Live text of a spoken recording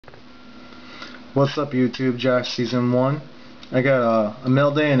What's up YouTube, Josh Season 1. I got a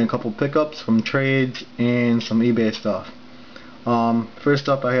mail day and a couple pickups from trades and some eBay stuff. First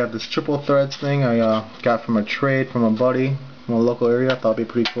up, I have this triple threads thing I got from a trade from a buddy from a local area. I thought it'd be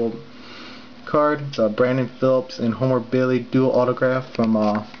a pretty cool card. It's a Brandon Phillips and Homer Bailey dual autograph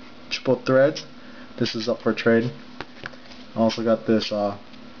from triple threads. This is up for trade. I also got this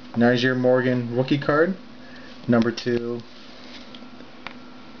Niger Morgan rookie card, number 2,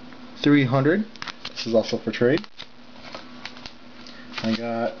 300. This is also for trade. I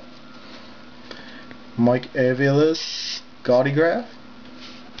got Mike Avila's Gaudigraph,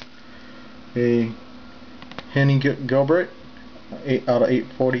 a Henny Gilbert 8 out of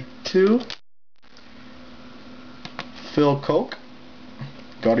 842, Phil Koch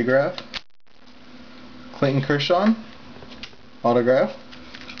Gaudigraph, Clayton Kershaw autograph,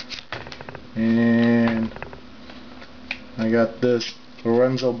 and I got this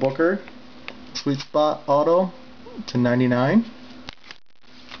Lorenzo Booker Sweet Spot auto /99.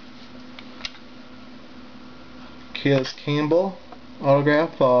 Calais Campbell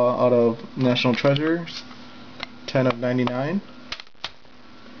autograph out of National Treasures, 10 of 99.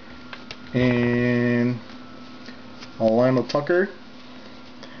 And Orlando Tucker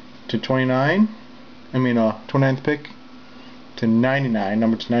 /29. 29th pick /99,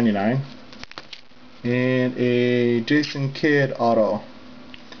 number /99. And a Jason Kidd auto.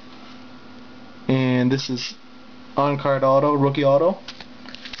 And this is on-card auto, rookie auto.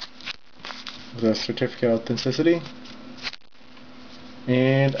 The certificate of authenticity.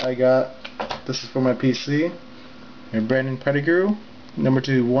 And I got, this is for my PC, a Brandon Pettigrew, number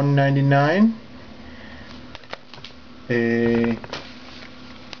 2, 199. A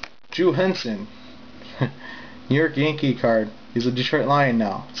Drew Henson New York Yankee card. He's a Detroit Lion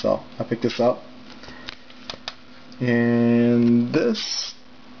now, so I picked this up. And this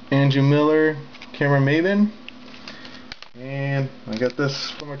Andrew Miller Cameron Maven. And I got this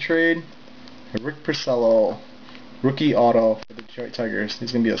from a trade, Rick Porcello rookie auto for the Detroit Tigers.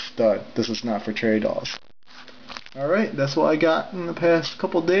 He's gonna be a stud. This is not for trade dolls. Alright, that's what I got in the past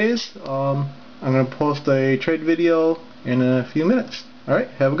couple days. I'm gonna post a trade video in a few minutes. Alright,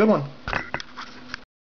 have a good one.